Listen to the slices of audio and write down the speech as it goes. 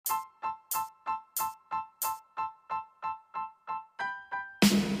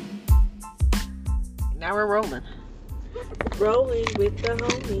Now we're rolling. Rolling with the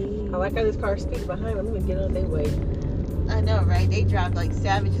homies. I like how this car's speeding behind them. I'm gonna get on their way. I know, right? They drive like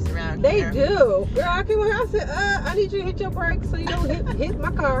savages around They here. do. Girl, I came here. I said, I need you to hit your brakes so you don't hit my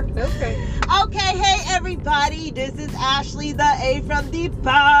car. Okay. Okay, hey everybody. This is Ashley, the A from the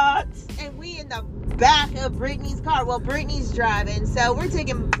box. And we in the back of Brittany's car. Well, Brittany's driving, so we're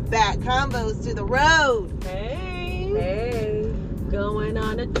taking back combos to the road. Hey. Going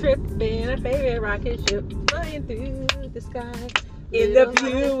on a trip in our favorite rocket ship. Flying through the sky. In the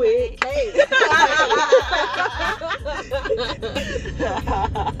Buick. Hey.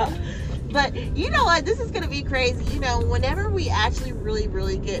 But you know what? This is going to be crazy. You know, whenever we actually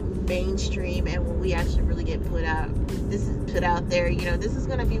really get mainstream and when we actually really get put out there, you know, this is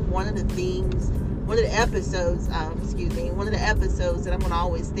going to be one of the episodes that I'm going to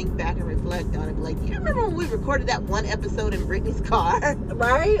always think back and reflect on and be like, you remember when we recorded that one episode in Brittany's car?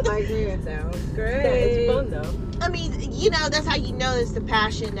 Right? Like, Sounds great. yeah, it's fun though. I mean, you know, that's how you know it's the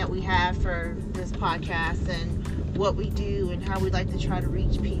passion that we have for this podcast and what we do and how we like to try to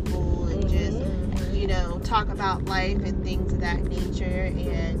reach people and just, you know, talk about life and things of that nature.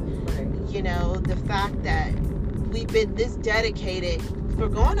 And, you know, the fact that we've been this dedicated for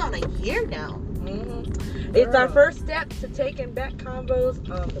going on a year now. It's our first step to taking back combos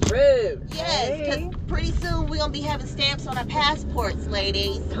on the road. Yes, because pretty soon we're going to be having stamps on our passports,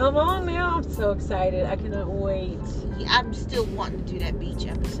 ladies. Come on now. I'm so excited. I cannot wait. I'm still wanting to do that beach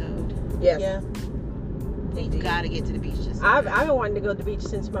episode. Yes. Yeah. You got to get to the beach this I've been wanting to go to the beach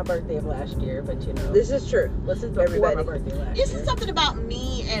since my birthday of last year, but you know. This is true. This is before everybody. my birthday last This year. is something about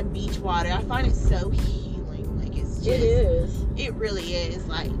me and beach water. I find it so healing. Like it's just, It is. It really is.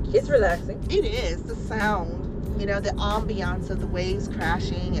 Like It's relaxing. it is. The sound, you know, the ambiance of the waves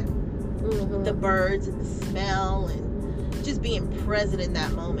crashing and the birds and the smell and just being present in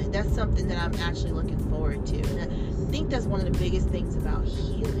that moment. That's something that I'm actually looking forward to. And I think that's one of the biggest things about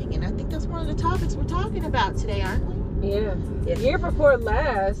healing. And I think that's one of the topics we're talking about today, aren't we? Yeah. Year before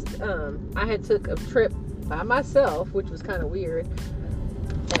last, I had took a trip by myself, which was kind of weird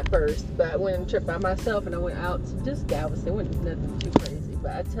at first. But I went on a trip by myself and I went out to just Galveston. It wasn't nothing too crazy.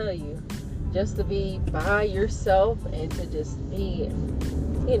 But I tell you, just to be by yourself and to just be,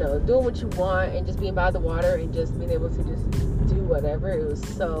 you know, doing what you want and just being by the water and just being able to just do whatever. It was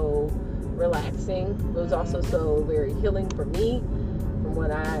so relaxing. It was also so very healing for me from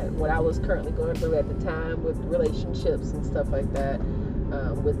what I was currently going through at the time with relationships and stuff like that,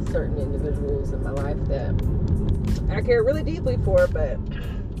 with certain individuals in my life that I care really deeply for. But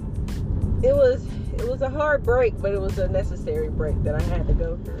it was a hard break, but it was a necessary break that I had to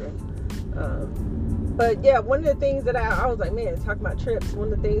go through. But yeah, one of the things that I was like, man, talking about trips,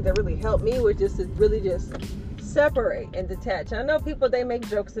 one of the things that really helped me was just to really just separate and detach. I know people, they make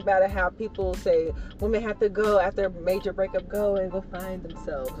jokes about it, how people say women have to go after a major breakup, go and go find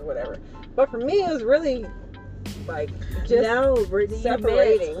themselves or whatever. But for me, it was really like just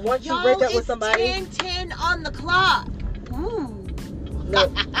separating. Once you break up with somebody, it's 10:10 on the clock. Ooh. no,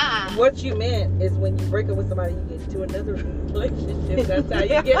 what you meant is when you break up with somebody, you get to another relationship. That's how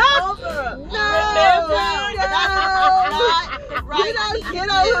you get over. Get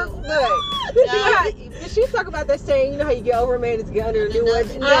over Did she talk about that saying, you know how you get over a man is get under a new one?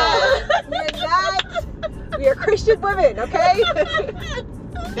 No, we're not. We are Christian women, okay?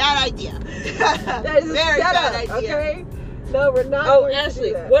 Bad idea. That is a Very setup, bad idea. okay? No, we're not. Oh, going to do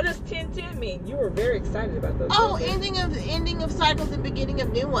Ashley, that. what does 10-10 mean? You were very excited about those. Oh, things. ending of cycles and beginning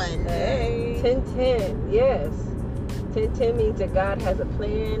of new ones. Hey. 10-10, yes. 10-10 means that God has a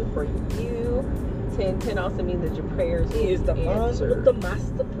plan for you. 10-10 also means that your prayers He is the one answered. with the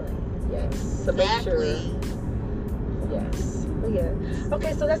master plan. Yes. So make sure. Exactly. Yes. Yeah.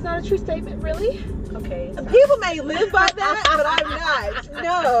 Okay, so that's not a true statement, really? Okay. People may live by that, but I'm not.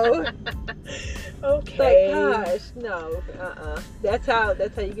 No. Okay. Like, gosh, no. That's how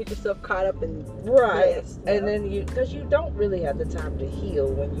you get yourself caught up in. Right. Yes, And no. then because you don't really have the time to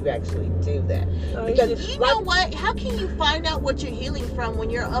heal when you actually do that. Oh, Because You know what? How can you find out what you're healing from when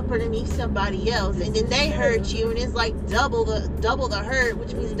you're up underneath somebody else and then they hurt you and it's like double the hurt,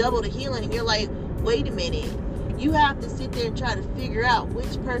 which means double the healing, and you're like, wait a minute. You have to sit there and try to figure out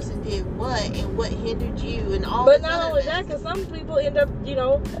which person did what and what hindered you and all. But this not other only mess. that, because some people end up,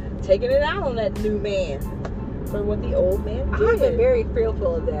 taking it out on that new man for what the old man did. I've been very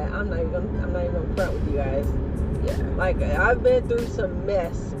fearful of that. I'm not even gonna front with you guys. Yeah, like I've been through some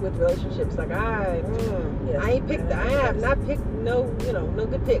mess with relationships. Like I have not picked no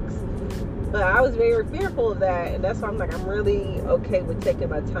good picks. But I was very fearful of that, and that's why I'm like, I'm really okay with taking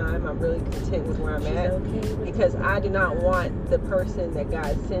my time. I'm really content with where I'm at, because I do not want the person that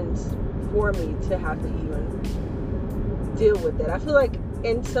God sends for me to have to even deal with that. I feel like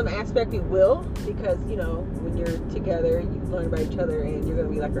in some aspect it will, because you know, when you're together you learn about each other and you're going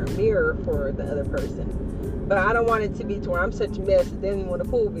to be like a mirror for the other person. But I don't want it to be to where I'm such a mess and then when the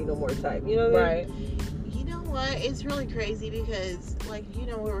pool be no more type, you know what I mean? Right. You know what? It's really crazy because, like, you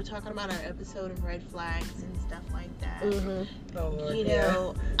know, we were talking about our episode of red flags and stuff like that. Mm-hmm. Oh, Lord, You yeah.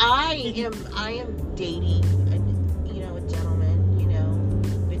 know, I am dating a gentleman. You know,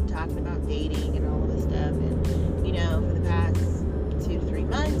 been talking about dating and all of this stuff, and you know, for the past 2 to 3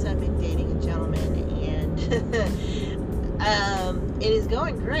 months, I've been dating a gentleman, and it is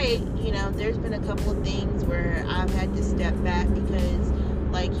going great. You know, there's been a couple of things where I've had to step back because,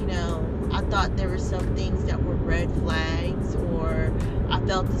 like, you know, I thought there were some things that were red flags, or I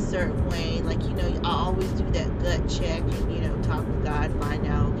felt a certain way. Like, you know, I always do that gut check and, you know, talk with God, find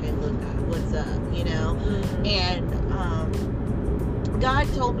out, okay, look, God, what's up, you know? Mm-hmm. And God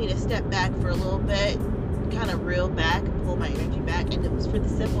told me to step back for a little bit, kind of reel back, pull my energy back. And it was for the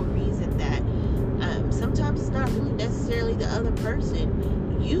simple reason that sometimes it's not really necessarily the other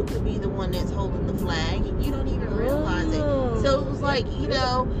person. You could be the one that's holding the flag and you don't even realize it. So it was like, you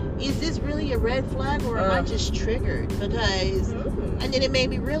know, is this really a red flag, or am I just triggered? Because, and then it made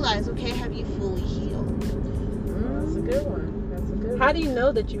me realize, okay, have you fully healed? That's a good one. That's a good one. How do you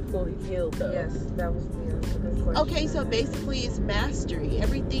know that you fully healed though? Yes, that was a good question. Okay, so basically it's mastery.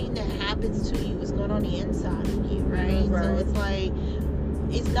 Everything that happens to you is going on the inside of you, right? Right. So it's like,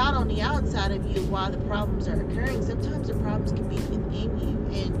 it's not on the outside of you while the problems are occurring. Sometimes the problems can be within you,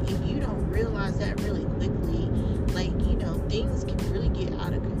 and if you don't realize that really quickly, like, you know, things can really get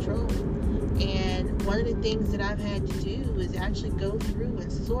out of control. And one of the things that I've had to do is actually go through and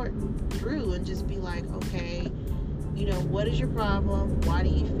sort through and just be like, okay, you know, what is your problem? Why do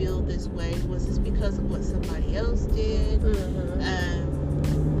you feel this way? Was this because of what somebody else did?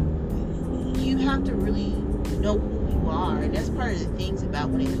 You have to really know who you are, and that's part of the things about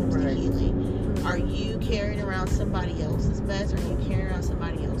when it comes to healing. Are you carrying around somebody else's mess? Are you carrying around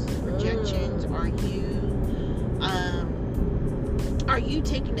somebody else's projections? Are you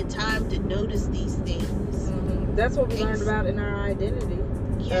taking the time to notice these things? That's what we learned about in our identity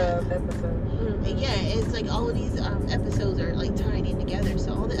episode. Yeah, it's like all of these episodes are like tied in together.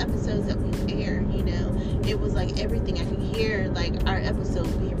 So all the episodes that we aired, you know, it was like everything. I could hear like our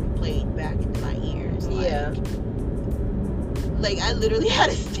episodes being replayed back into my ears. Like I literally had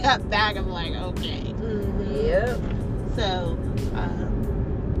to step back. I'm like, okay. Yep. So,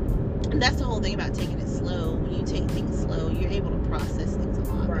 and that's the whole thing about taking it slow. When you take things slow, you're able to process things a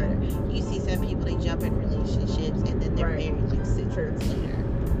lot better. You see some people, they jump in relationships and then they're married like 6 months later.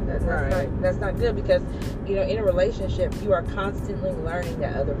 That's not good, because, you know, in a relationship, you are constantly learning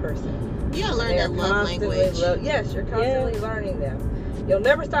that other person. You gotta learn that love language. Yes, you're constantly learning them. You'll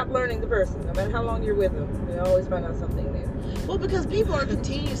never stop learning the person, no matter how long you're with them. You always find out something new. Well, because people are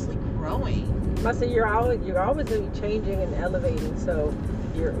continuously growing. I say you're always going to be changing and elevating, so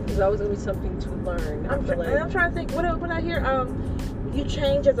there's always going to be something to learn. I'm trying to think. What I hear? You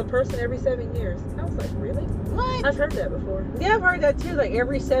change as a person every 7 years. I was like, really? What? I've heard that before. Yeah, I've heard that too. Like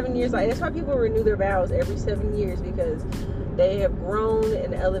every 7 years, like that's why people renew their vows every 7 years, because they have grown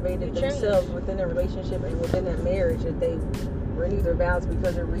and elevated themselves within their relationship and within their marriage, that they renew their vows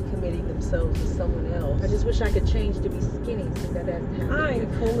because they're recommitting themselves to someone else. I just wish I could change to be skinny, so that hasn't happened. I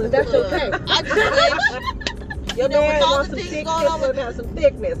ain't cool, but that's okay. I just wish. Your man with all wants the some things thick going on with have some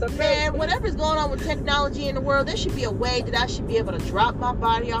thickness, okay? Man, whatever's going on with technology in the world, there should be a way that I should be able to drop my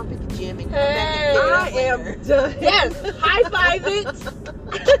body off at the gym and come back and pick it up I am later. done. Yes, high five it.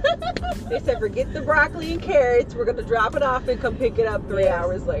 They said forget the broccoli and carrots. We're gonna drop it off and come pick it up 3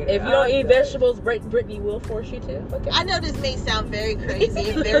 hours later. If you don't eat vegetables, Brittany will force you to. Okay. I know this may sound very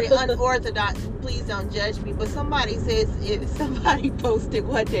crazy and very unorthodox. Please don't judge me. But somebody posted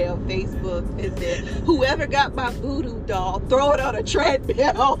one day on Facebook and said, "Whoever got my voodoo doll, throw it on a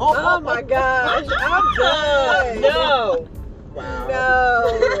treadmill." Oh my gosh, I'm done. No. Wow.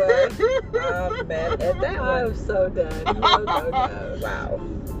 No. I'm mad at that one. I'm so done. No. Wow.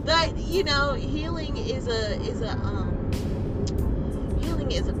 But you know, healing is a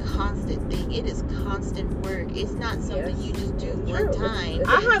constant thing. It is constant work. It's not something you just do one time.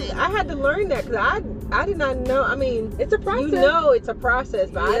 I had to learn that, because I did not know. I mean, it's a process. You know, it's a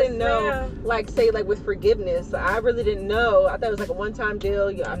process, but I didn't know. Ma'am. Like with forgiveness, I really didn't know. I thought it was like a one-time deal.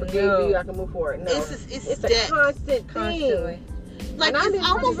 I forgave you. I can move forward. No, it's a constant thing. Like, it's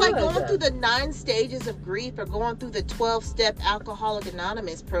almost like going through the 9 stages of grief, or going through the 12-step Alcoholic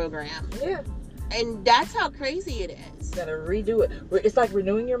Anonymous program. Yeah. And that's how crazy it is. You gotta redo it. It's like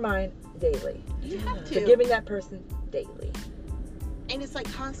renewing your mind daily. You have to. Forgiving that person daily. And it's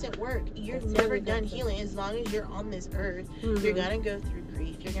like constant work. You're It's never really done constant. healing. As long as you're on this earth, you're gonna go through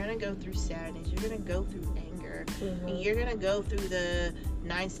grief. You're gonna go through sadness. You're gonna go through anger. And you're gonna go through the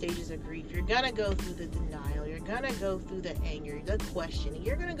 9 stages of grief. You're gonna go through the denial. You're gonna go through the anger, the questioning.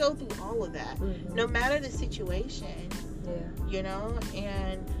 You're gonna go through all of that, no matter the situation. Yeah. You know,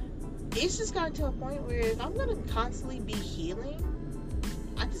 and it's just gotten to a point where if I'm gonna constantly be healing,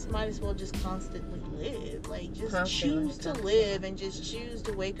 I just might as well just constantly live. Like, just choose to live and just choose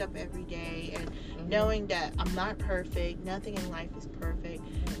to wake up every day and knowing that I'm not perfect, nothing in life is perfect,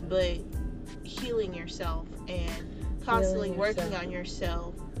 but healing yourself and constantly working on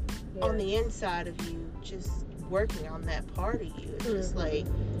yourself on the inside of you, just working on that part of you. It's just like,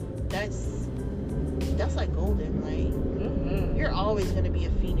 that's like golden. Like, you're always going to be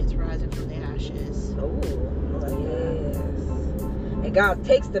a phoenix rising from the ashes. Yes. And God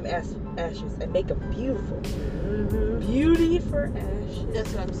takes them ashes and make them beautiful. Beauty for ashes.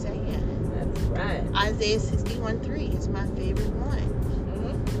 That's what I'm saying. That's right. Isaiah 61:3 is my favorite one.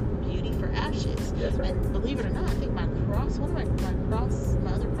 Beauty for ashes. That's right. And believe it or not, I think my cross, my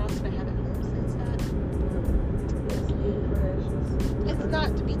other cross that I have at home says that. Yes, beauty for ashes. It's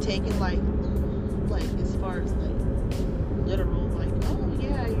not to be taken like as far as like literal, like, oh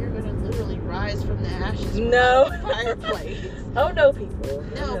yeah, you're gonna literally rise from the ashes. No. From the fireplace. Oh no, people.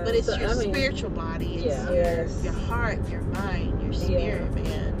 No, but it's your spiritual body. It's Yes. your heart, your mind, your spirit,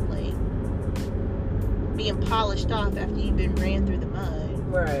 man. Like being polished off after you've been ran through the mud.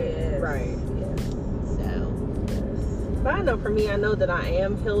 Right. Yes. Right. Yes. So But I know for me, I know that I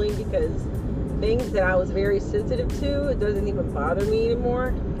am healing because things that I was very sensitive to, it doesn't even bother me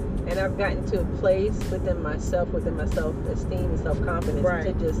anymore. And I've gotten to a place within my self-esteem and self-confidence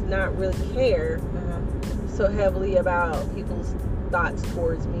to just not really care so heavily about people's thoughts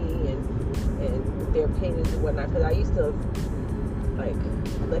towards me and their opinions and whatnot. Because I used to like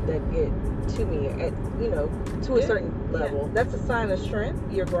let that get to me at to a certain level. Yeah. That's a sign of strength.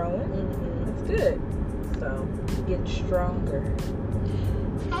 You're growing. That's good. So You're getting stronger.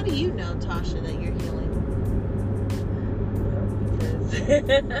 how do you know, Tasha, that you're healing?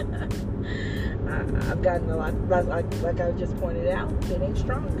 I've gotten a lot, like I just pointed out, getting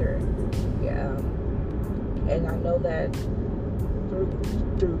stronger. Yeah. And I know that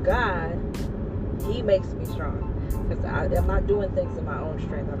through God, He makes me strong. Because I'm not doing things in my own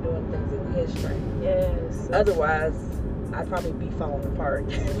strength. I'm doing things in His strength. yes. Otherwise, I'd probably be falling apart,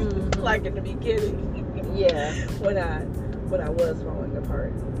 like in the beginning. Yeah. when I was falling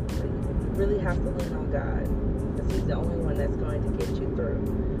apart. So you really have to lean on God, because He's the only one that's going to get you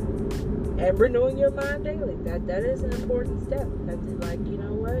through. And renewing your mind daily, that is an important step. That's like, you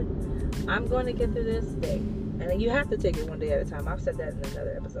know what, I'm going to get through this day, and you have to take it one day at a time. I've said that in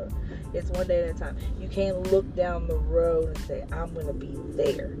another episode. It's one day at a time. You can't look down the road and say, I'm going to be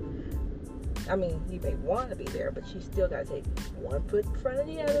there. I mean, you may want to be there, but you still got to take one foot in front of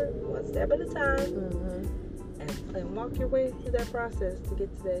the other, one step at a time, and walk your way through that process to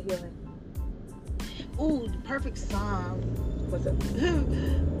get to that healing. Ooh, the perfect song. What's up?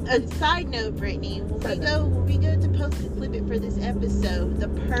 A side note, Brittany, when we go to post and clip it for this episode, the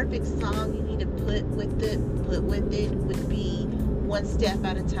perfect song you need to put with it would be One Step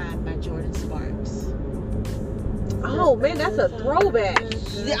at a Time by Jordan Sparks. Oh man, that's a throwback.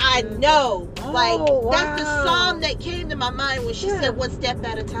 I know. Like, wow. that's the song that came to my mind when she said one step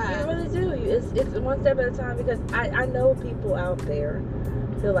at a You time. really do. It's one step at a time, because I know people out there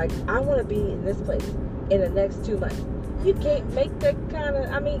feel like, I want to be in this place in the next 2 months. You can't make that kind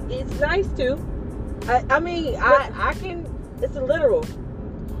of, I mean, it's nice to. I can, It's a literal.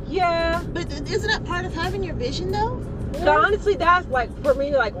 yeah. But isn't that part of having your vision, though? But honestly, that's like for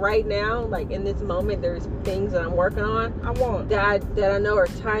me, like right now, like in this moment, there's things that I'm working on I want. that I know are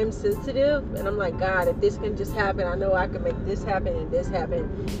time sensitive, and I'm like, God, if this can just happen, I know I can make this happen and this happen,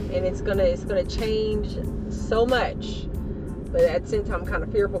 and it's gonna change so much. But at the same time, I'm kind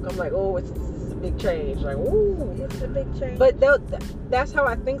of fearful. 'Cause I'm like, oh, this is a big change. Like, ooh, It's a big change. but that's how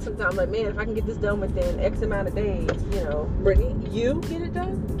I think sometimes. Like, man, if I can get this done within X amount of days, Brittany, you get it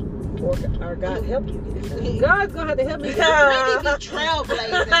done, or God help you get it done. God's gonna have to help me. Brittany be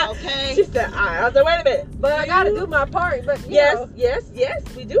trailblazing, okay? She said, I was like, wait a minute. But I gotta do my part. But you Yes, know, yes,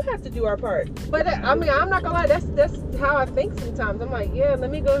 we do have to do our part. But I mean, I'm not gonna lie. That's how I think sometimes. I'm like, yeah,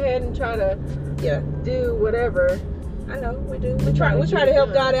 let me go ahead and try to do whatever. I know, we do. We try to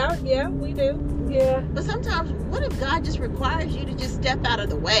help God out. Yeah, we do. Yeah. But sometimes, what if God just requires you to just step out of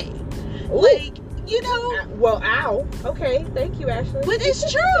the way? Ooh. Like, you know. Well, ow. Okay, thank you, Ashley. But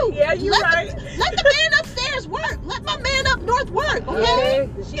it's true. Yeah, you're right. Let the man upstairs work. Let my man up north work, okay? Okay.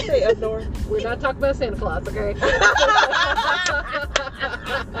 Did she say up north? We're not talking about Santa Claus, okay?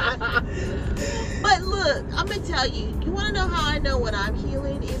 But look, I'm gonna tell you. You want to know how I know when I'm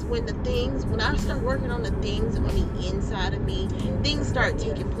healing is when I start working on the things on the inside of me, things start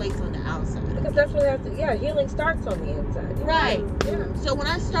taking place on the outside. Because that's what has to. Yeah, healing starts on the inside. You're Right. Yeah. So when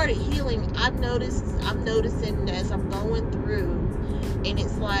I started healing, I'm noticing as I'm going through, and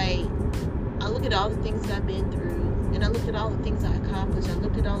it's like I look at all the things that I've been through, and I look at all the things I accomplished. I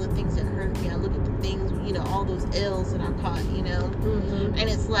look at all the things that hurt me. I look at the things, all those L's that I caught, Mm-hmm. and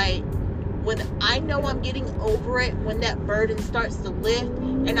it's like when I know I'm getting over it, when that burden starts to lift,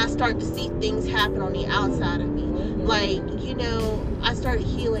 and I start to see things happen on the outside of me. Like, I started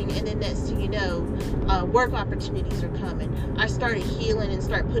healing, and then next thing you know, work opportunities are coming. I started healing and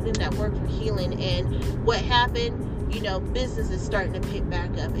start putting in that work for healing, and what happened, business is starting to pick back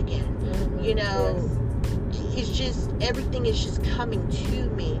up again. Yes. It's just, everything is just coming to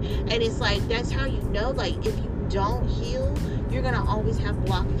me, and it's like, that's how like, if you don't heal, you're gonna always have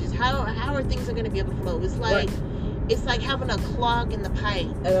blockages. How are things going to be able to flow? It's like, it's like having a clog in the pipe.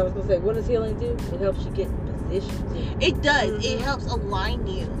 And I was gonna say, what does healing do? It helps you get in position. It does. It helps align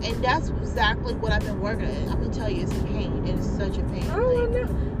you, and that's exactly what I've been working on. I'm gonna tell you, it's a pain. It is such a pain. Oh, I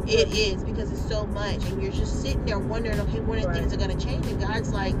know. It is, because it's so much, and you're just sitting there wondering, okay, when are things are gonna change? And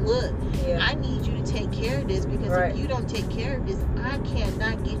God's like, look, I need you to take care of this, because if you don't take care of this, I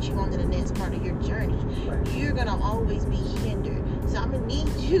cannot get you on to the next part of your journey. You're gonna always be hindered. So I'm gonna need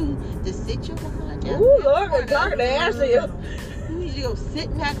you to sit your behind down. Ooh, Lord, it's dark to answer you. You need to go sit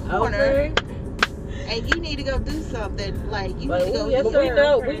in that corner. Okay. And you need to go do something. Like, you need to go. Yes,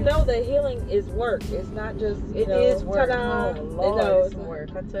 we know that healing is work. It's not just It is work. Ta-da. Oh, Lord, it's not. work.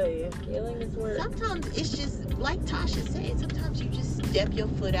 I tell you, Healing is work. Sometimes it's just like Tasha said. Sometimes you just step your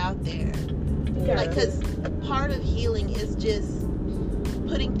foot out there. Yeah. Like, because part of healing is just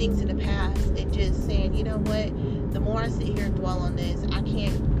putting things in the past and just saying, you know what? The more I sit here and dwell on this, I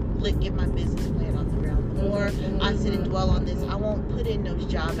can't get my business plan on the ground. The more I sit and dwell on this, I won't put in those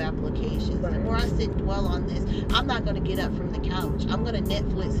job applications. The more I sit and dwell on this, I'm not going to get up from the couch. I'm going to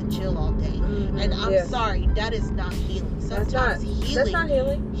Netflix and chill all day. And I'm sorry, that is not healing. Sometimes that's not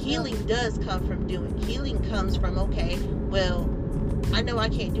healing. Healing does come from doing. Healing comes from, okay, well, I know I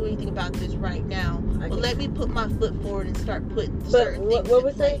can't do anything about this right now, but let me put my foot forward and start putting certain things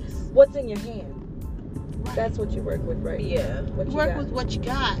in place. What's in your hand? That's what you work with, right? Yeah. Work with what you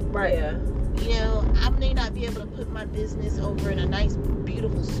got. Right. Yeah. I may not be able to put my business over in a nice,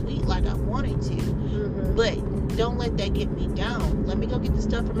 beautiful suite like I wanted to, but don't let that get me down. Let me go get the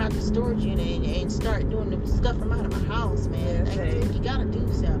stuff from out the storage unit and start doing the stuff from out of my house, man. You gotta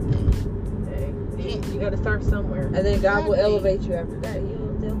do something. You gotta start somewhere. And then God will elevate you after that.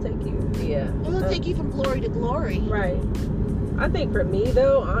 He'll take you. Yeah. He'll take you from glory to glory. Right. I think for me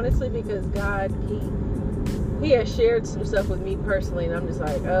though, honestly, because God, He has shared some stuff with me personally, and I'm just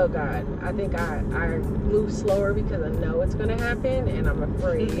like, oh God, I think I move slower because I know it's gonna happen, and I'm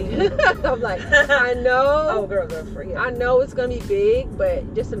afraid. I'm like, I know. Oh, girls are afraid. I know it's gonna be big,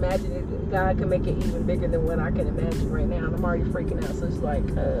 but just imagine if God can make it even bigger than what I can imagine right now, and I'm already freaking out. So it's like,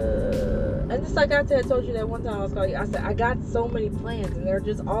 And just like I told you that one time I was calling you, I said I got so many plans, and they're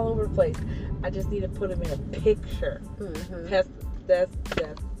just all over the place. I just need to put them in a picture. That's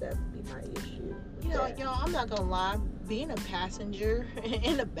be my issue. Y'all, I'm not gonna lie. Being a passenger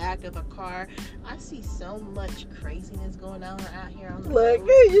in the back of a car, I see so much craziness going on out here on the road. look,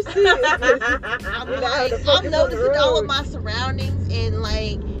 you see it. I'm noticing all of my surroundings, and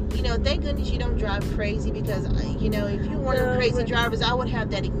thank goodness you don't drive crazy, because if you were one of the crazy drivers, I would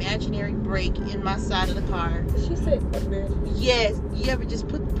have that imaginary brake in my side of the car. Did she say imaginary? Yes. You ever just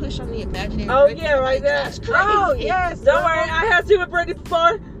push on the imaginary brake? Yeah, right there. That's crazy. Oh yes. Don't worry, I had to break it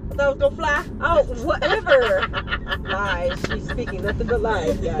before. I thought I was gonna fly. Oh, whatever. Lies. She's speaking nothing but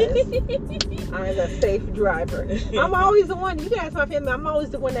lies, guys. I'm a safe driver. I'm always the one. You can ask my family. I'm always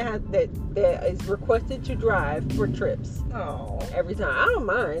the one that is requested to drive for trips. Oh. Every time. I don't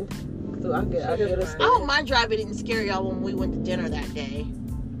mind. So I get I don't mind driving. It didn't scare y'all when we went to dinner that day,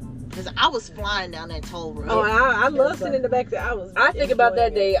 because I was flying down that toll road. Oh, I love sitting in the back. I think about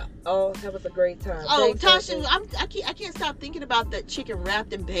that day. Oh, that was a great time. Oh, Tasha, I can't stop thinking about that chicken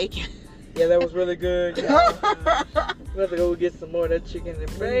wrapped in bacon. Yeah, that was really good. We have to go get some more of that chicken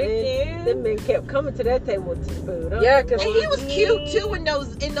and bacon. Them men kept coming to that table to food. Yeah, because he was cute too in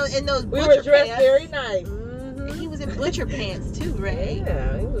those we butcher were dressed pants. very nice. And he was in butcher pants too, right?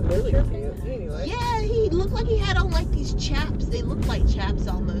 Yeah, he was really cute. Anyway. Yeah, he looked like he had on like these chaps. They looked like chaps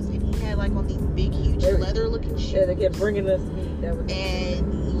almost, and he had like on these big, huge leather-looking shoes. Yeah, they kept bringing us meat. That was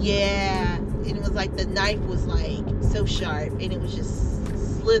and it was like the knife was like so sharp, and it was just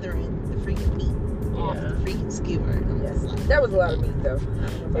slithering the freaking meat. off the freaking skewer. I'm just like, That was a lot of meat, though.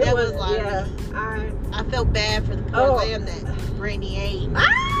 That was like, yeah. I felt bad for the poor lamb that Brandy ate.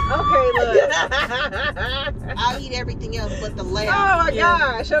 Okay, look. I'll eat everything else but the lamb. Oh my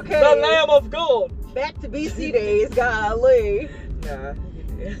gosh. Okay. The Lamb of God. Back to BC days. Golly. Nah.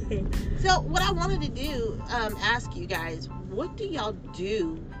 So what I wanted to do, ask you guys, what do y'all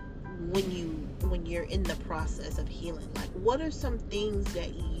do when you're in the process of healing? Like, what are some things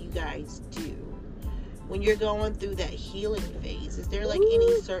that you guys do when you're going through that healing phase? Is there like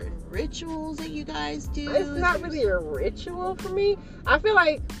any certain rituals that you guys do? It's not really a ritual for me. I feel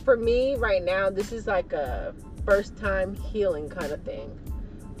like for me right now, this is like a first time healing kind of thing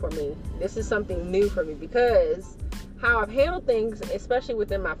for me. This is something new for me because how I've handled things, especially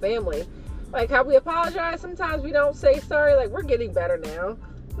within my family, like how we apologize. Sometimes we don't say sorry. Like, we're getting better now.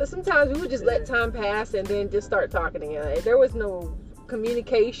 But sometimes we would just let time pass and then just start talking again. There was no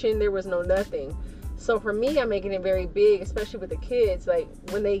communication. There was no nothing. So for me, I'm making it very big, especially with the kids. Like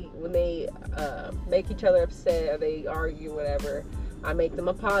when they make each other upset or they argue, whatever, I make them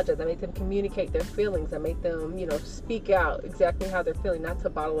apologize. I make them communicate their feelings. I make them, speak out exactly how they're feeling, not to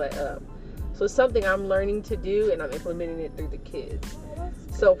bottle it up. So it's something I'm learning to do, and I'm implementing it through the kids.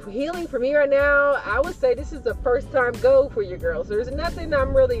 So for healing for me right now, I would say this is the first time go for your girls. There's nothing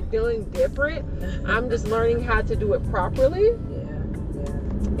I'm really doing different. I'm just learning how to do it properly.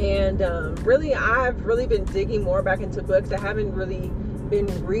 And really, I've really been digging more back into books. I haven't really been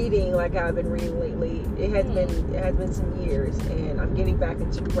reading like I've been reading lately. It has been some years, and I'm getting back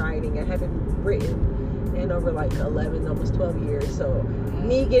into writing. I haven't written in over like 11, almost 12 years. So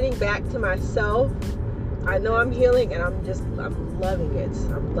me getting back to myself, I know I'm healing, and I'm loving it.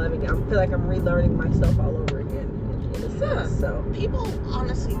 I'm loving it. I feel like I'm relearning myself all over again in a sense. So people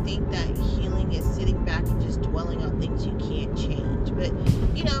honestly think that healing is sitting back and just dwelling on things you can't change. But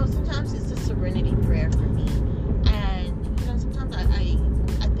sometimes it's a serenity prayer for me. And sometimes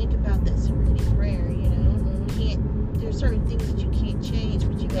I think about that serenity prayer. There's certain things that you can't change,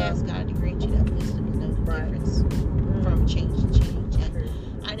 but you ask God to grant you that wisdom and know the difference from change to change. And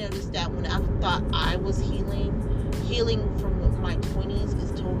I noticed that when I thought I was healing from my 20s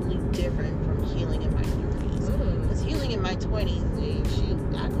is totally different from healing in my 30s. Because healing in my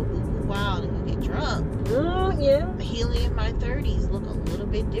 20s, I go boo-boo wild and go get drunk. Healing in my 30s look a little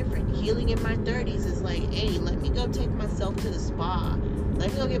bit different. Healing in my 30s is like, hey, let me go take myself to the spa.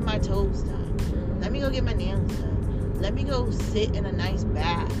 Let me go get my toes done. Let me go get my nails done. Let me go sit in a nice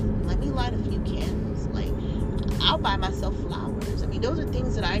bath. Let me light a few candles. Like, I'll buy myself flowers. I mean, those are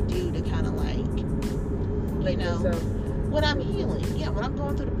things that I do to kind of when I'm healing. Yeah, when I'm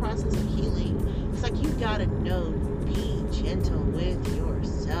going through the process of healing, it's like you gotta know, be gentle with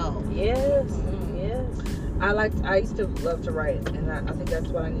yourself. Yes. I used to love to write, and I think that's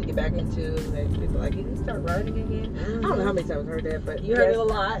what I need to get back into. Like, people are like, you need to start writing again. I don't know how many times I've heard that, but you heard it a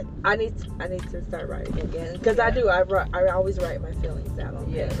lot. I need to start writing again because I do. I always write my feelings down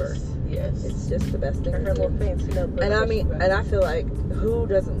on paper. Yes, it's just the best thing. Her little fancy notebook. And I feel like who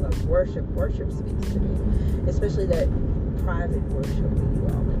doesn't love worship? Worship speaks to me, especially that private worship when you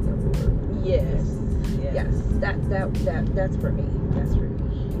all in your word. Yes. That's for me. That's for me.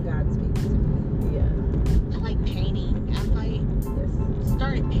 And God speaks to me. I like painting. I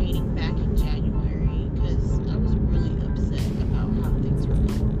started painting back in January because I was really upset about how things were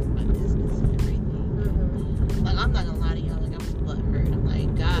going with my business and everything. Like, I'm not gonna lie to y'all, like, I was butthurt. I'm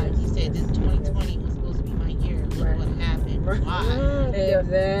like, God, you said this 2020 was supposed to be my year. Look what happened. Why?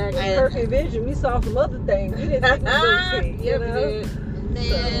 Exactly. Perfect vision. We saw some other things we didn't think we were going to see. We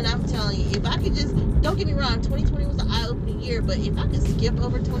did. Man, I'm telling you, if I could just, don't get me wrong, 2020 was an eye-opening year, but if I could skip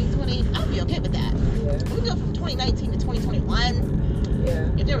over 2020, I'd be okay with that. We go from 2019 to 2021.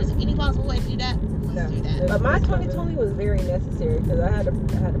 If there was any possible way to do that, let's do that. But my 2020 was very necessary because I had to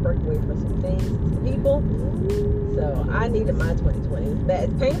break away from some things, some people. So I needed my 2020. As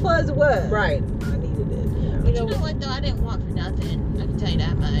painful as it was, right? I needed it. But you know what though? I didn't want for nothing. I can tell you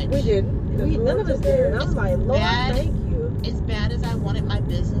that much. We didn't. None of us did. And I'm like, Lord, thank you. As bad as I wanted my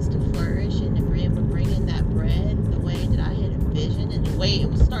business to flourish and to be able to bring in that bread the way that I had envisioned and the way it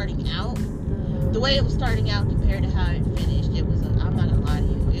was starting out, compared to how it finished, it was I'm not gonna lie to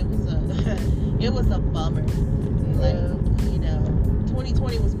you, it was a bummer. Like,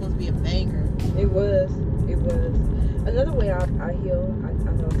 2020 was supposed to be a banger. It was. Another way I heal, I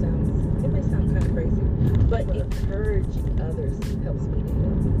know it may sound kind of crazy, but encouraging others helps me to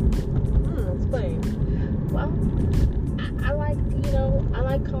heal. Explain. Well, I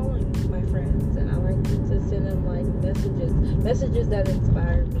like calling my friends, and I like to send them like messages that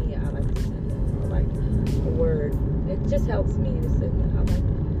inspire me. I like to send them, or like a word. It just helps me to send them.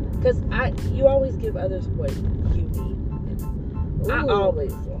 Because you always give others what you need. I Ooh,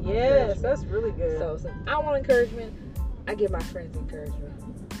 always want Yes, encouragement. that's really good. So since I want encouragement, I give my friends encouragement.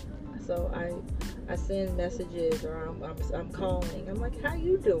 So I send messages, or I'm calling. I'm like, how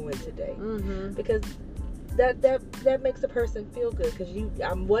you doing today? Mm-hmm. Because that makes the person feel good. Because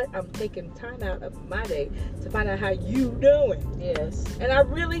I'm taking time out of my day to find out how you doing. Yes. And I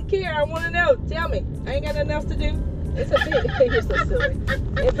really care. I want to know. Tell me. I ain't got nothing else to do. It's a big, you're so silly.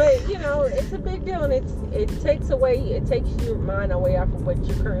 But you know, it's a big deal, and it takes your mind away off of what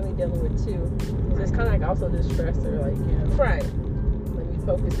you're currently dealing with too. Because it's kind of like also this stressor, like, you know, Right. let me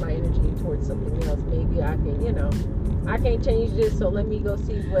focus my energy towards something else. Maybe I can, you know, I can't change this, so let me go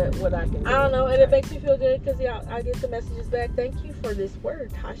see what I can do. I don't know, and it makes me feel good because I get the messages back. Thank you for this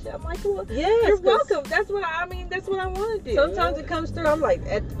word, Tasha. I'm like, well, Yes, you're 'cause welcome. That's what I want to do. Sometimes it comes through. I'm like,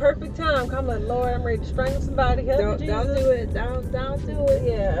 at the perfect time. I'm like, Lord, I'm ready to strangle somebody. Help me, Don't Jesus. do it. Don't do it.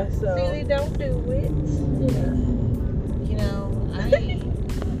 Yeah. So. Really, don't do it. Yeah. You know,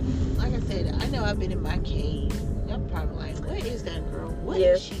 like I said, I know I've been in my cave. I'm probably like, where is that girl? What is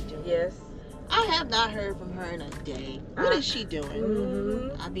Yes. she doing? Yes. I have not heard from her in a day. What is she doing?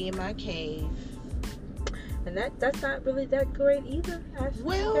 Mm-hmm. I be in my cave. And that's not really that great either. Actually,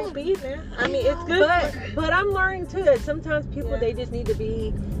 Well, can't be there. I mean, I it's know, good. But I'm learning too that sometimes people Yeah. they need to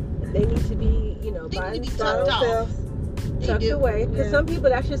be, you know, They by need to be themselves, tucked off. themselves. They tucked do. away. Because Yeah. some people,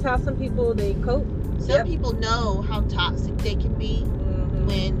 that's just how some people they cope. Some Yep. people know how toxic they can be Mm-hmm.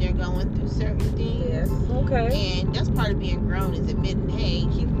 when they're going through certain things. Yes. Okay. And that's part of being grown is admitting, hey,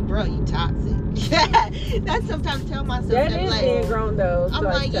 you toxic. That's sometimes tell myself That that, is like, being grown though. I'm So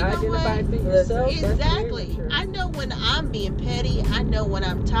like, to you know identify what? it for yourself. that's exactly. very true. I know when I'm being petty. I know when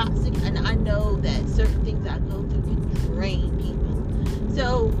I'm toxic, and I know that certain things I go through can drain people.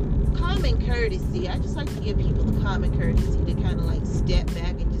 So common courtesy. I just like to give people the common courtesy to kind of like step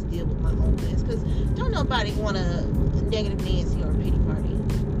back and just deal with my own mess. Because don't nobody want a negative Nancy or a pity party.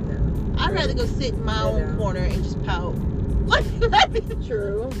 No. I'd rather go sit in my Yeah. own corner and just pout. Let me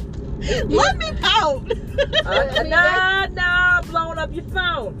True. let me pout. I mean, Nah, blowing up your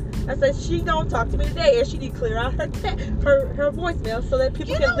phone. I said she don't talk to me today, and she need to clear out her voicemail so that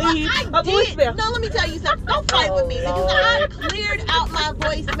people You can know what? leave I a did. voicemail. No, let me tell you something. Don't fight with me because I Lord. cleared out my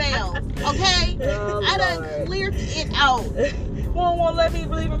voicemail. Okay, Oh, I done Lord. cleared it out. Won't let me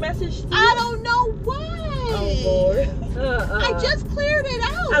leave a message. I don't know why. Oh Lord. I just cleared it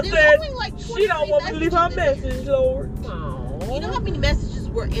out. I There's said, only like 23 She don't want me to leave her messages in there. message, Lord. Aw. You know how many messages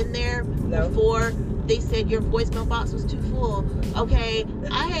were in there No. before they said your voicemail box was too full? Okay,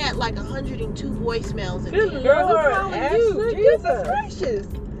 I had like 102 voicemails in Good there. Girl, who's Lord, calling Ashley, you? Jesus Jesus. gracious.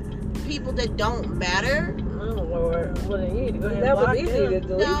 People that don't matter. Oh Lord. Well, then you need to go ahead and That was block easy them. to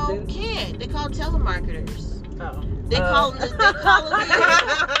delete. No, then. can't. They call telemarketers. Oh. They calling me.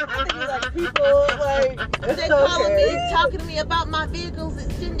 Like people like They calling me, okay. talking to me about my vehicle's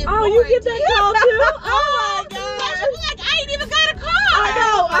extended Oh, you get that call too? Oh my gosh! I'm like, I ain't even got a car. I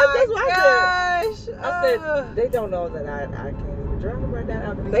know. That's what I Gosh. said. I said they don't know that I can't even drive right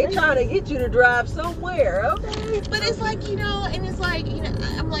now. They trying to get you to drive somewhere, okay? But it's like, you know, and it's like, you know,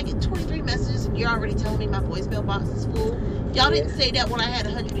 I'm like 23 messages and you're already telling me my voicemail box is full. Y'all didn't say that when I had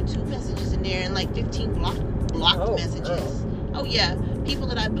 102 messages in there and like 15 blocked Oh, messages. Oh yeah, people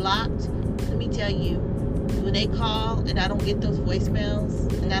that I blocked. Let me tell you, when they call and I don't get those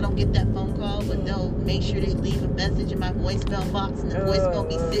voicemails and I don't get that phone call, but they'll make sure they leave a message in my voicemail box and the voicemail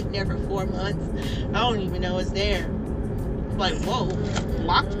be sitting there for 4 months. I don't even know it's there. I'm like, whoa,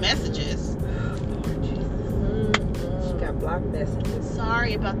 blocked messages. She got blocked messages.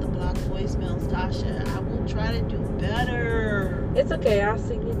 Sorry about the blocked voicemails, Tasha. I will try to do better. It's okay. I'll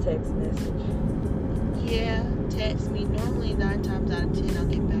send you a text message. Yeah, text me. Normally 9 times out of 10 I'll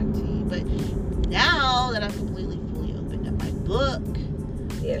get back to you. But now that I've completely fully opened up my book,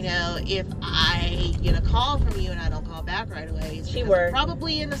 Yes. you know, if I get a call from you and I don't call back right away, it's She because worked. I'm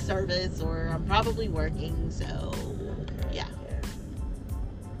probably in the service or I'm probably working. So, yeah.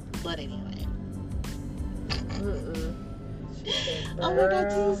 But anyway. Oh my God,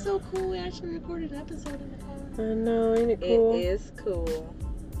 this is so cool. We actually recorded an episode in the car. I know, ain't it cool? It is cool.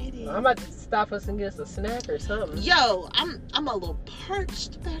 It is. I'm about to stop us and get us a snack or something. Yo, I'm a little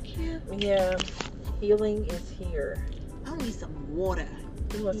parched back here. Yeah. Healing is here. I need some water.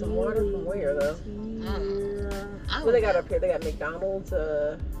 You want some water from where though? I What they got up here? They got McDonald's,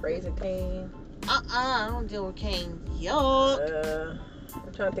 Raising Cane. I don't deal with cane. Yuck.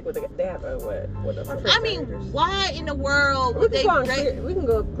 I'm trying to think what they have. What else? I mean, why in the world would they? We can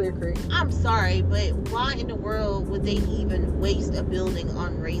go up Clear Creek. I'm sorry, but why in the world would they even waste a building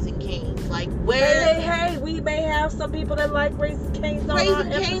on Raising Cane's? Like, where? Hey, we may have some people that like Raising Cane's on Raising our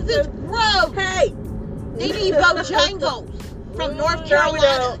Cane's episode. is gross. Hey, They need Bojangles from North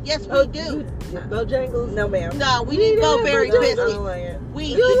Carolina. Yes, we do. Bojangles. no, ma'am. No, we need Bowberry Bojangles. I biscuits. don't like it. We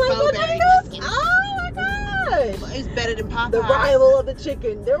You need don't like Bowberry Bojangles? biscuits. Oh my gosh! It's better than Popeyes. The rival of the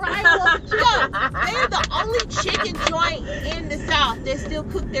chicken. The rival of the No, chicken. they're the only chicken joint in the South that still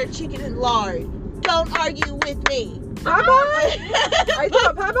cook their chicken in lard. Don't argue with me. Popeyes? Are you talking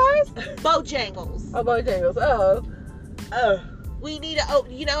about Popeyes? Bojangles. Oh, Bojangles. Oh. We need to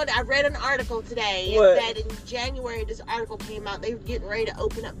open. You know what? I read an article today What? that in January this article came out. They were getting ready to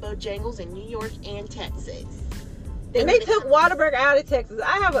open up Bojangles in New York and Texas. And they took Whataburger out of Texas.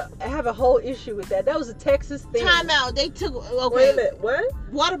 I have a whole issue with that. That was a Texas thing. Time out. They took. Wait Okay. a minute. What?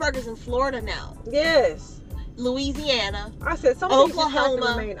 Whataburger's in Florida now. Yes. Louisiana. I said some things just have to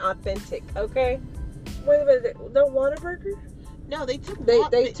Oklahoma. remain authentic, okay? Wait a minute. No Whataburger? No, they took.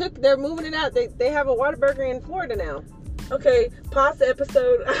 They're moving it out. They have a Whataburger in Florida now. Okay, pause the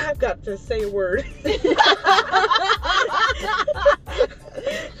episode. I've got to say a word. She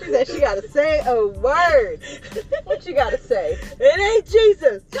said she gotta say a word. What you gotta say? It ain't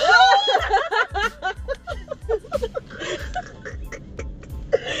Jesus.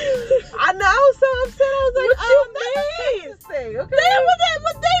 I know, I was so upset. I was like, What oh, you that's mean? a Texas thing, okay?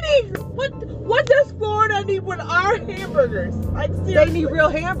 What they need? What does Florida need with our hamburgers? Like They seriously. need real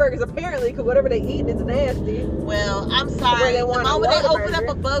hamburgers apparently, because whatever they eat is nasty. Well, I'm Where sorry. they The want a moment they open up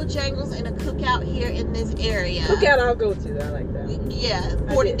Whataburger. a Bojangles and a cookout here in this area. Cookout I'll go to. I like that. Yeah,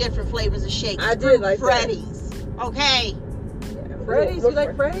 I 40 did. different flavors of shakes. I did Screw like that. Freddy's. Okay. Yeah. Freddy's? You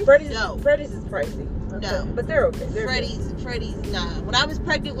like Freddy's? Freddy's is pricey. No. But they're okay. They're Freddy's, nah. When I was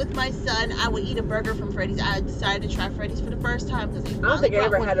pregnant with my son, I would eat a burger from Freddy's. I decided to try Freddy's for the first time because they I don't think I finally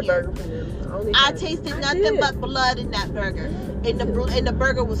ever brought had a one here. burger from them. Only I had- tasted I nothing did. but blood in that burger, and the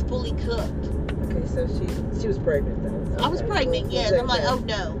burger was fully cooked. Okay, so she was pregnant though. I was Okay. pregnant, yes. I'm like, oh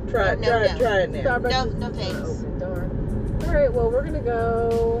no, Try no, it now. Starbucks No, is no not thanks. open, darn. All right, well, we're gonna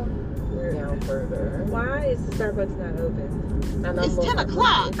go down further. Why is the Starbucks not open? I know It's most 10 of them-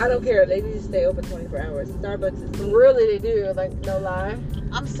 o'clock. I don't care. They need to stay open 24 hours. Starbucks is Really, they do. Like, no lie.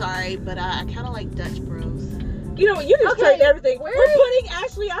 I'm sorry, but I kind of like Dutch Bros. You know, you just Okay, trade everything. where We're is- putting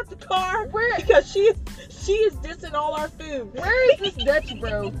Ashley out the car Where- because she is dissing all our food. Where is this Dutch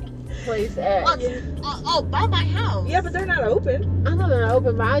Bro place at? By my house. Yeah, but they're not open. I know they're not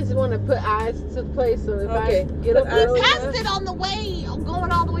open, but I just want to put eyes to the place so if Okay, I get up put eyes- early Passed enough- it on the way,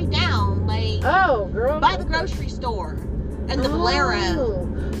 going all the way down, like Oh, girl. by the grocery store and the Bolero.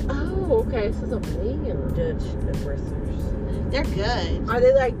 Oh, okay. So it's a man. Dutch compressors. They're good. Are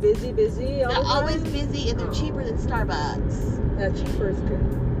they like busy? All They're the time? always busy and they're cheaper than Starbucks. Now, cheaper is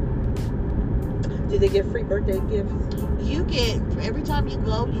good. Do they get free birthday gifts? You get every time you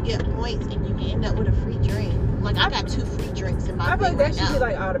go, you get points and you can end up with a free drink. Like I got 2 free drinks in my I feel thing like right that should now. be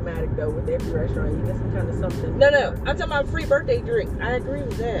like automatic though with every restaurant. You get some kind of something. No. I'm talking about free birthday drink. I agree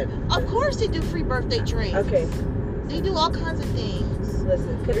with that. Of course they do free birthday drinks. Okay, They do all kinds of things.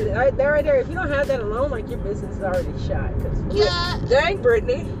 listen. Cause right there. If you don't have that alone, like your business is already shot. Cause Yeah. Dang,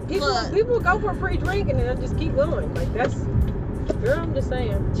 Brittany. Look. people go for a free drink and then they'll just keep going. Like that's, girl, I'm just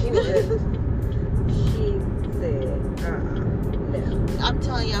saying. Anyway. She said, no. I'm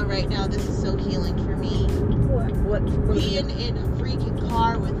telling y'all right now, this is so healing for me. What? Being in a freaking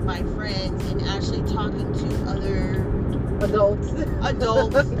car with my friends and actually talking to other Adults.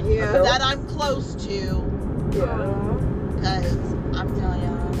 adults Yeah. that I'm close to. Yeah. Because I'm telling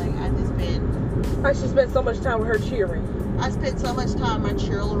y'all, like I just been, I should spend so much time with her cheering. I spent so much time with my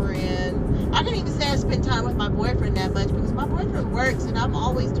children. I can't even say I spend time with my boyfriend that much because my boyfriend works and I'm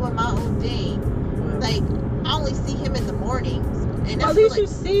always doing my own thing. Like I only see him in the mornings, and At that's least like, you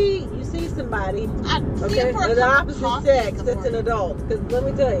see somebody. I see Okay, him for a of the cup of opposite coffee sex in the that's an morning. adult. Because let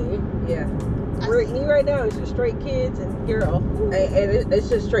me tell you, Yeah. I Brittany right now is just straight kids and girl. And it's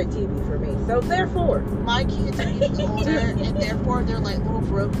just straight TV for me. So therefore, My kids are getting older, and therefore they're like little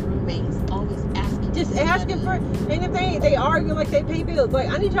broke roommates, always asking. Just for asking money. for, and if they argue like they pay bills, like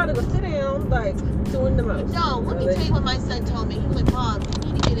I need y'all to go sit down, like doing the most. No, let me Really? tell you what my son told me. He was like, "Mom,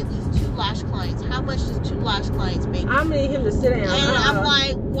 you need to get at least 2 lash clients. How much does 2 lash clients make?" I need him to sit down. And I'm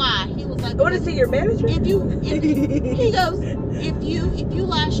like, "Why?" He was like, I want to see your manager. if he goes, if you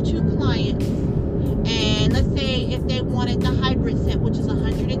lash 2 clients, and let's say if they wanted the hybrid set, which is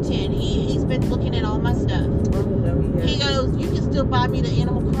 110, he's been looking at all my stuff. Oh, no, He goes, you can still buy me the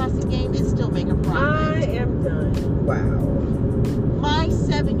Animal Crossing game and still make a I profit. am done. Wow. My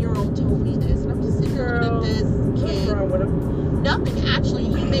 7-year-old told me this, and I'm just sitting here looking at this What's kid. wrong with him? Nothing, actually.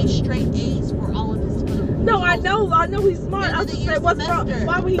 He made straight A's for all of his. No, I know he's smart. End I of was the just year saying, what's wrong? semester.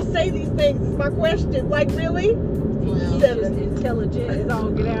 Why would he say these things? Is my question. Like, really? Well, He's just intelligent as all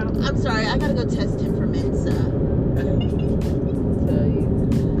get out. I'm sorry, I gotta go test him for Mensa. Tell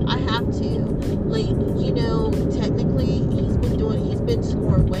you. I have to. Like, you know, technically, he's been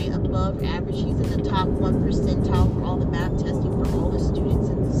scoring way above average. He's in the top 1 percentile for all the math testing for all the students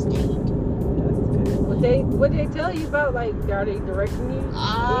in the state. What they tell you about? Like, are they directing you?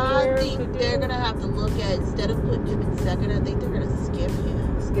 I anywhere think to do? they're gonna have to look at, instead of putting him in second, I think they're gonna skip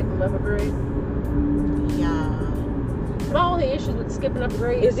him. Skip him up a grade. Yeah. My only issue with skipping up a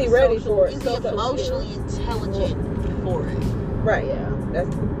grade Is he ready social- for it? Is he social emotionally intelligent for it? Right.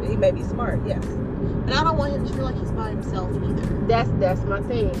 Yeah. He may be smart. Yes. And I don't want him to feel like he's by himself either. That's my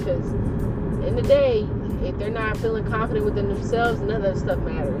thing, because in the day, if they're not feeling confident within themselves, none of that stuff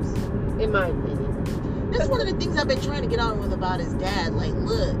matters, in my opinion. That's one of the things I've been trying to get on with about his dad. Like,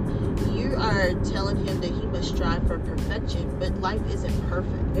 look, you are telling him that he must strive for perfection, but life isn't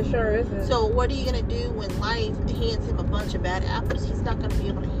perfect. It sure isn't. So what are you going to do when life hands him a bunch of bad apples? He's not going to be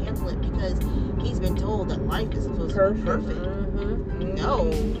able to handle it because he's been told that life is supposed to be perfect. Mm-hmm. No.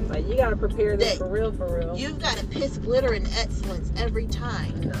 Like, you gotta prepare this That- for real, for real. You've got to piss glitter and excellence every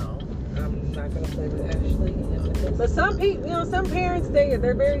time. No. I'm not gonna play with Ashley. But some people, some parents, they're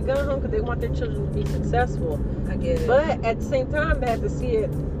very gun ho because they want their children to be successful. I get it. But at the same time, they have to see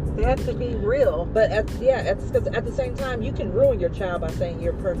it. They have to be real. But at the same time, you can ruin your child by saying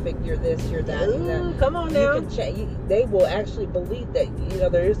you're perfect, you're this, you're that, you're that. Ooh, come on You now. can they will actually believe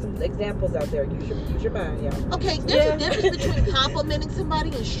that. There is some examples out there. Use your mind, y'all. Okay, there's a difference between complimenting somebody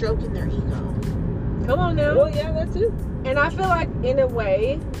and stroking their ego. Come on now. Well, yeah, that too. And I feel like in a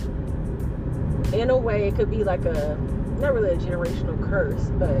way, it could be like not really a generational curse,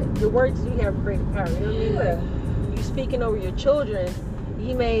 but your words do have creative power. You know what I mean? Yeah. Like, you speaking over your children,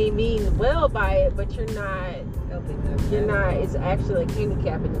 you may mean well by it, but you're not. Helping them. You're not. It's actually like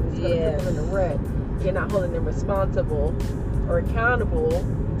handicapping them. It's gonna put them in a rut. You're not holding them responsible or accountable.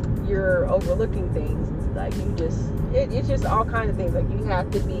 You're overlooking things. It's like you just. It's just all kinds of things. Like, you have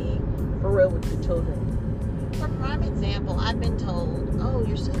to be for real with your children. For prime example, I've been told, "Oh,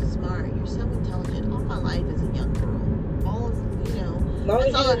 you're so smart. You're so intelligent." All my life as a young girl, all of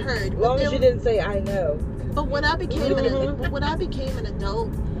that's all I heard. As long as you didn't say I know. But when I became Mhm. when I became an adult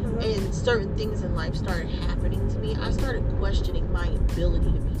and certain things in life started happening to me, I started questioning my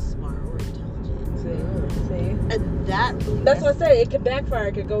ability to be smart or intelligent. See? And that really That's what I say. It could backfire.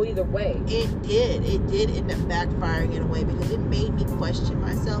 It could go either way. It did end up backfiring in a way because it made me question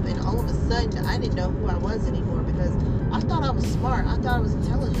myself, and all of a sudden I didn't know who I was anymore because I thought I was smart, I thought I was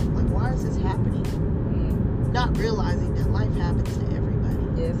intelligent. Like, why is this happening? Not realizing that life happens to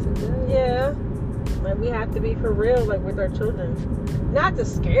everybody. Yes, it does. Yeah. Like, we have to be for real, like, with our children. Not to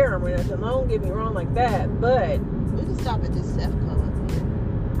scare them or nothing. Don't get me wrong like that. But We can stop at this Sefco up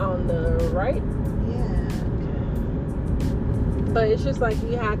here. on the right. Yeah. But it's just like,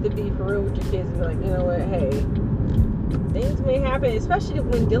 you have to be for real with your kids and be like, you know what, hey, things may happen, especially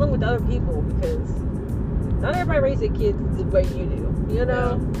when dealing with other people, because not everybody raises their kids the way you do, you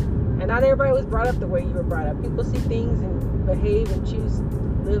know? And not everybody was brought up the way you were brought up. People see things and behave and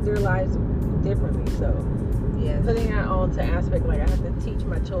live their lives differently. So Yes. putting that on to aspect, like, I have to teach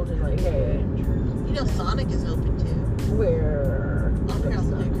my children, like, hey, You know, Sonic is open too. where Up here on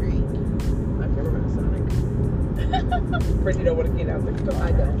Blue Creek. I can remember Sonic. But you don't want to get out the car.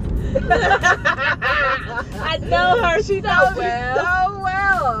 I don't. I know her. She knows me so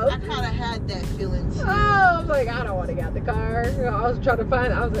well. I kind of had that feeling too. Oh, I'm like, I don't want to get out the car. I was trying to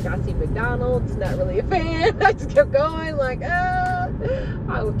find, I was like, I see McDonald's, not really a fan. I just kept going, like, I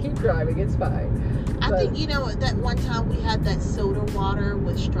will keep driving, it's fine. I But- think, you know, that one time we had that soda water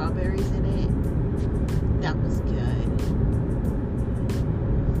with strawberries in it. That was good.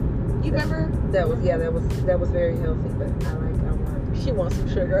 You remember? That was very healthy. But I want. She wants some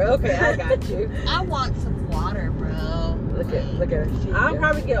sugar. Okay, I got you. I want some water, bro. Look at her. I'll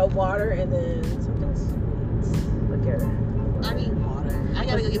probably get a water and then something sweet. Look at her. I need water. I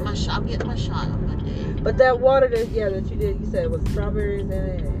gotta go get my shot. I'm getting my shot on Monday. But that water that you did, you said was strawberries in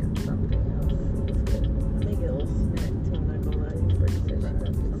it and something else. It was good. I think it was snack too, I'm not gonna lie.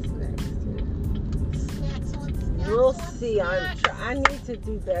 Snacks on snacks. We'll on see. snacks. I need to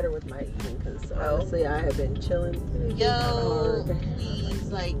do better with my eating because honestly, I have been chilling. Yo,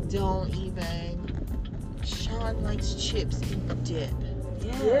 please, like, don't even. Sean likes chips and dip.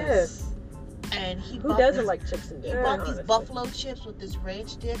 Yes. And he Who bought doesn't this, like chips and He dip? bought these honestly? buffalo chips with this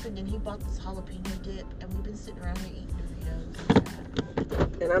ranch dip, and then he bought this jalapeno dip, and we've been sitting around here eating Doritos.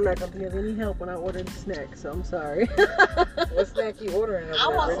 And I'm not gonna be of any help when I order the snack, so I'm sorry. What snack you ordering? I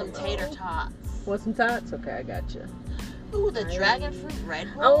want some Brittany? tater tots. Want some tots? Okay, I got you. Ooh, the dragon fruit red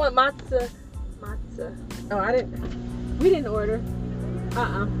I roll. want matzo. Matzo. Oh, we didn't order.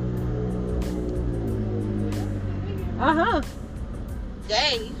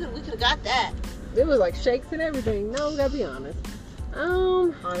 Dang, we could have got that. It was like shakes and everything. No, gotta be honest.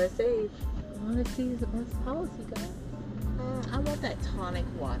 Honest Age. Honesty is the best policy, guys. I want that tonic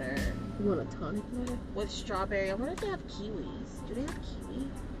water You want a tonic water? with strawberry. I wonder if they have kiwis. Do they have kiwi?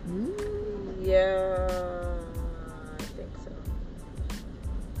 Yeah, I think so.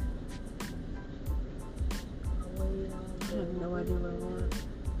 I have no idea what I want.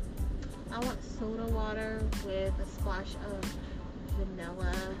 I want soda water with a splash of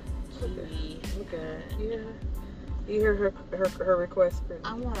vanilla kiwi. Okay. Yeah. You hear her request, Brittany?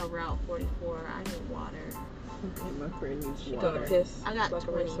 I want a Route 44. I need water. Okay, my friend needs She water. gonna piss I got like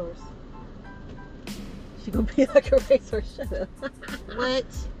 20. a racehorse. She gonna be like a racehorse. Shut up. What?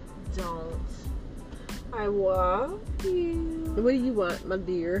 Don't. I love you. What do you want, my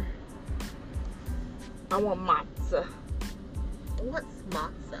dear? I want matzo. What's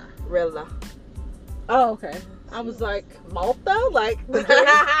matzo? Rilla. Oh, okay. I was like, Malta? Like, the drink?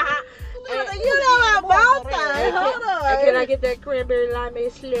 You know about Malta. Hold on. Can I get that cranberry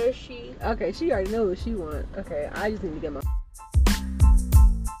limeade slushy? Okay, she already knows what she wants. Okay, I just need to get my